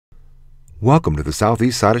Welcome to the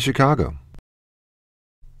southeast side of Chicago,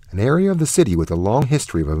 an area of the city with a long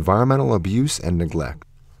history of environmental abuse and neglect.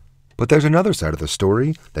 But there's another side of the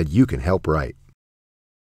story that you can help right.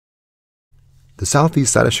 The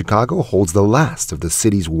southeast side of Chicago holds the last of the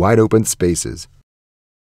city's wide-open spaces,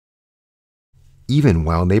 even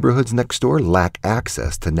while neighborhoods next door lack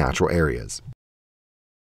access to natural areas.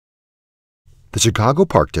 The Chicago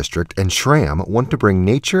Park District and SRAM want to bring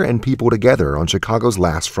nature and people together on Chicago's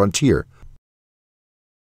last frontier,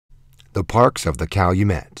 the parks of the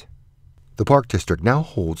Calumet. The Park District now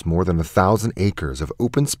holds more than 1,000 acres of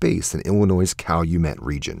open space in Illinois' Calumet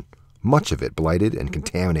region, much of it blighted and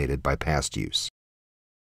contaminated by past use.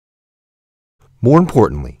 More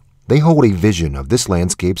importantly, they hold a vision of this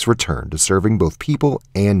landscape's return to serving both people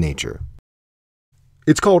and nature.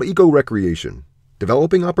 It's called eco-recreation,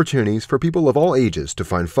 developing opportunities for people of all ages to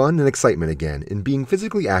find fun and excitement again in being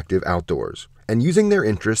physically active outdoors, and using their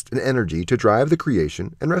interest and energy to drive the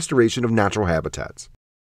creation and restoration of natural habitats.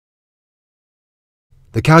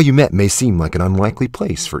 The Calumet may seem like an unlikely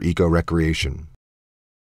place for eco-recreation,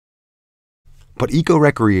 but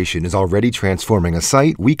eco-recreation is already transforming a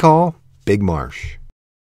site we call Big Marsh.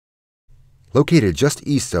 Located just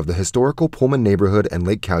east of the historical Pullman neighborhood and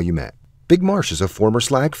Lake Calumet, Big Marsh is a former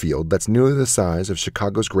slag field that's nearly the size of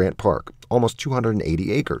Chicago's Grant Park, almost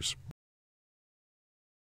 280 acres.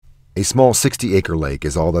 A small 60-acre lake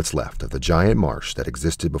is all that's left of the giant marsh that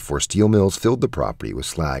existed before steel mills filled the property with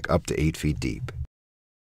slag up to 8 feet deep.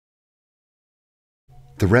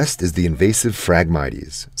 The rest is the invasive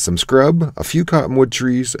Phragmites, some scrub, a few cottonwood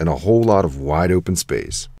trees, and a whole lot of wide open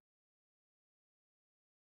space.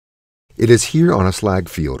 It is here on a slag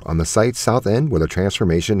field on the site's south end where the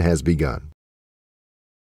transformation has begun.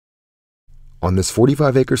 On this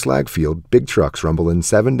 45-acre slag field, big trucks rumble in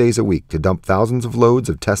 7 days a week to dump thousands of loads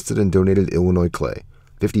of tested and donated Illinois clay,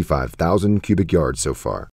 55,000 cubic yards so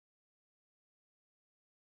far.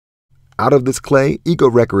 Out of this clay,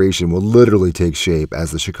 eco-recreation will literally take shape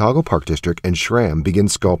as the Chicago Park District and SRAM begin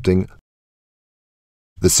sculpting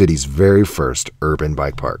the city's very first urban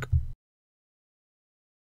bike park.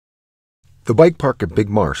 The bike park at Big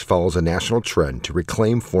Marsh follows a national trend to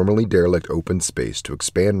reclaim formerly derelict open space to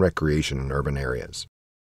expand recreation in urban areas.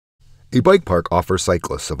 A bike park offers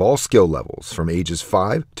cyclists of all skill levels from ages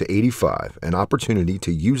 5 to 85 an opportunity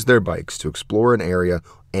to use their bikes to explore an area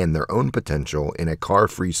and their own potential in a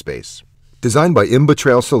car-free space. Designed by Imba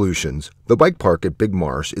Trail Solutions, the bike park at Big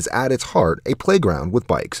Marsh is at its heart a playground with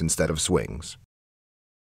bikes instead of swings.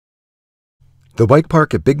 The bike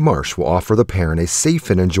park at Big Marsh will offer the parent a safe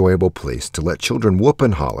and enjoyable place to let children whoop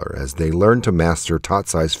and holler as they learn to master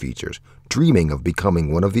tot-size features, dreaming of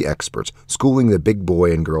becoming one of the experts schooling the big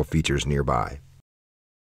boy and girl features nearby.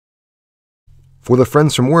 For the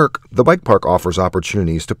friends from work, the bike park offers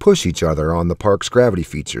opportunities to push each other on the park's gravity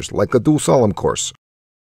features like the dual slalom course.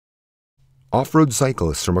 Off-road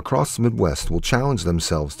cyclists from across the Midwest will challenge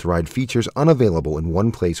themselves to ride features unavailable in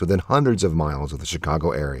one place within hundreds of miles of the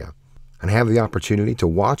Chicago area, and have the opportunity to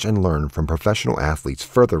watch and learn from professional athletes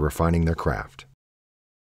further refining their craft.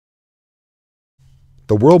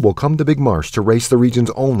 The world will come to Big Marsh to race the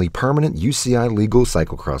region's only permanent UCI legal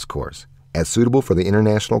cyclocross course, as suitable for the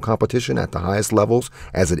international competition at the highest levels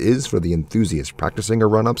as it is for the enthusiasts practicing or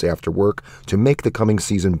run-ups after work to make the coming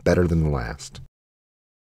season better than the last.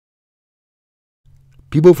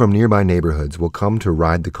 People from nearby neighborhoods will come to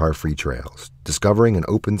ride the car-free trails, discovering an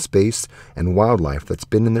open space and wildlife that's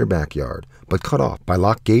been in their backyard, but cut off by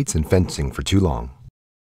locked gates and fencing for too long.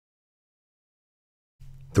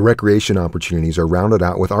 The recreation opportunities are rounded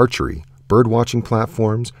out with archery, bird-watching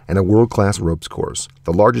platforms, and a world-class ropes course,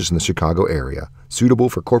 the largest in the Chicago area, suitable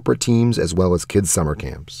for corporate teams as well as kids' summer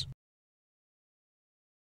camps.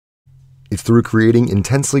 It's through creating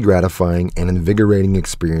intensely gratifying and invigorating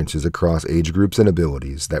experiences across age groups and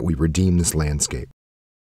abilities that we redeem this landscape.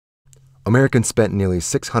 Americans spent nearly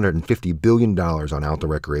 $650 billion on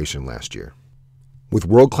outdoor recreation last year. With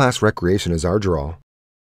world-class recreation as our draw,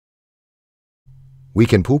 we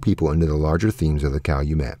can pull people into the larger themes of the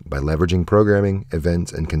Calumet by leveraging programming,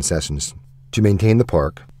 events, and concessions to maintain the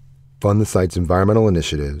park, fund the site's environmental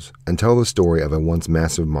initiatives, and tell the story of a once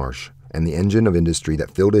massive marsh and the engine of industry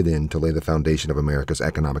that filled it in to lay the foundation of America's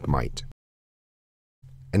economic might,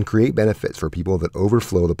 and create benefits for people that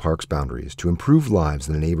overflow the park's boundaries to improve lives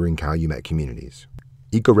in the neighboring Calumet communities.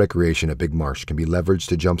 Eco-recreation at Big Marsh can be leveraged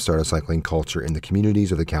to jumpstart a cycling culture in the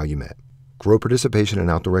communities of the Calumet, grow participation in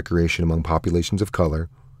outdoor recreation among populations of color,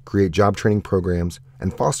 create job training programs,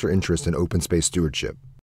 and foster interest in open space stewardship.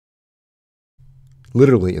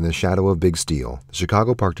 Literally in the shadow of Big Steel, the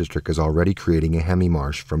Chicago Park District is already creating a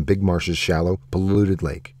hemi-marsh from Big Marsh's shallow, polluted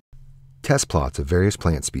lake. Test plots of various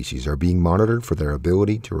plant species are being monitored for their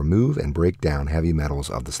ability to remove and break down heavy metals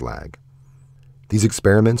of the slag. These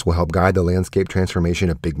experiments will help guide the landscape transformation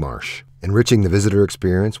of Big Marsh, enriching the visitor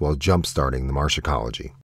experience while jump-starting the marsh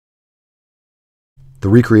ecology. The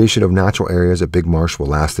recreation of natural areas at Big Marsh will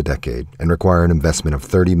last a decade and require an investment of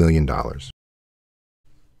 $30 million.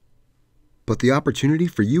 But the opportunity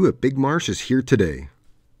for you at Big Marsh is here today.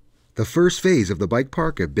 The first phase of the bike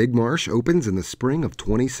park at Big Marsh opens in the spring of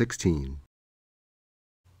 2016.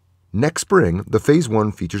 Next spring, the Phase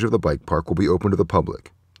 1 features of the bike park will be open to the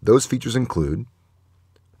public. Those features include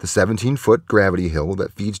the 17-foot gravity hill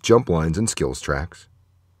that feeds jump lines and skills tracks,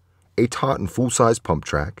 a taut and full-size pump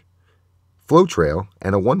track, flow trail,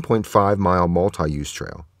 and a 1.5-mile multi-use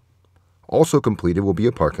trail. Also completed will be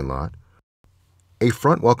a parking lot, a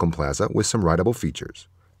front welcome plaza with some rideable features,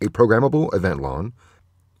 a programmable event lawn,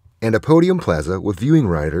 and a podium plaza with viewing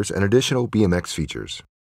riders and additional BMX features.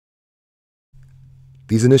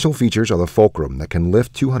 These initial features are the fulcrum that can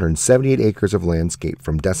lift 278 acres of landscape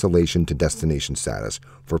from desolation to destination status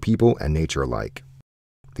for people and nature alike.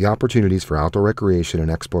 The opportunities for outdoor recreation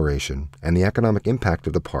and exploration and the economic impact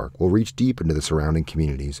of the park will reach deep into the surrounding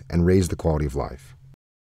communities and raise the quality of life.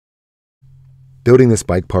 Building this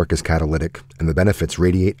bike park is catalytic, and the benefits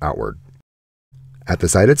radiate outward. At the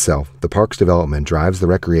site itself, the park's development drives the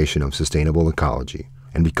recreation of sustainable ecology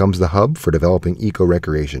and becomes the hub for developing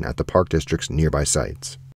eco-recreation at the park district's nearby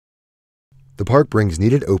sites. The park brings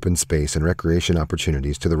needed open space and recreation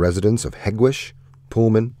opportunities to the residents of Hegewisch,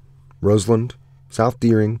 Pullman, Roseland, South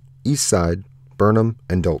Deering, East Side, Burnham,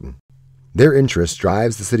 and Dalton. Their interest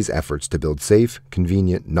drives the city's efforts to build safe,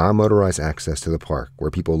 convenient, non-motorized access to the park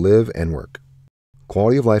where people live and work.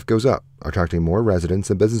 Quality of life goes up, attracting more residents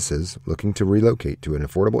and businesses looking to relocate to an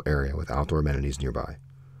affordable area with outdoor amenities nearby.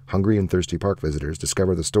 Hungry and thirsty park visitors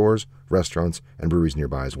discover the stores, restaurants, and breweries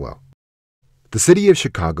nearby as well. The city of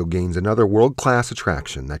Chicago gains another world-class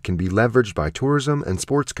attraction that can be leveraged by tourism and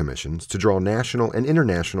sports commissions to draw national and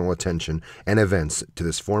international attention and events to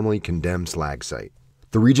this formerly condemned slag site.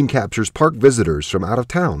 The region captures park visitors from out of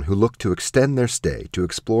town who look to extend their stay to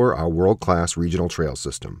explore our world-class regional trail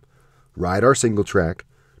system, ride our single track,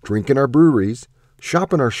 drink in our breweries,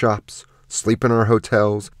 shop in our shops, sleep in our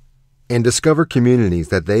hotels, and discover communities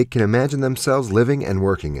that they can imagine themselves living and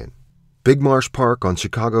working in. Big Marsh Park on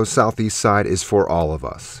Chicago's southeast side is for all of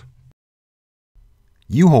us.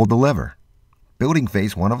 You hold the lever. Building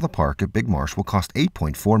Phase 1 of the park at Big Marsh will cost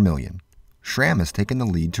 $8.4 million. SRAM has taken the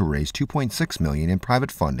lead to raise $2.6 million in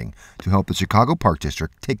private funding to help the Chicago Park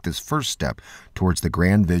District take this first step towards the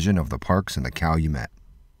grand vision of the parks in the Calumet.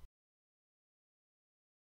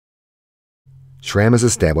 SRAM has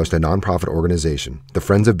established a nonprofit organization, the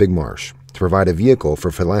Friends of Big Marsh, to provide a vehicle for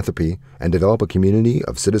philanthropy and develop a community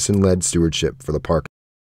of citizen-led stewardship for the park.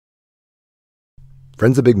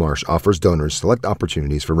 Friends of Big Marsh offers donors select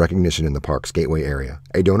opportunities for recognition in the park's gateway area,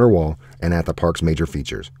 a donor wall, and at the park's major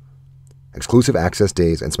features. Exclusive access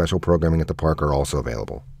days and special programming at the park are also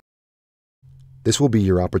available. This will be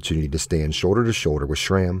your opportunity to stand shoulder to shoulder with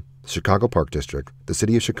SRAM, the Chicago Park District, the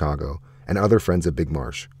City of Chicago, and other Friends of Big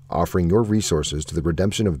Marsh, offering your resources to the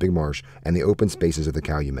redemption of Big Marsh and the open spaces of the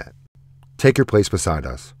Calumet. Take your place beside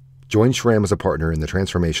us. Join SRAM as a partner in the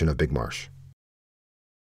transformation of Big Marsh.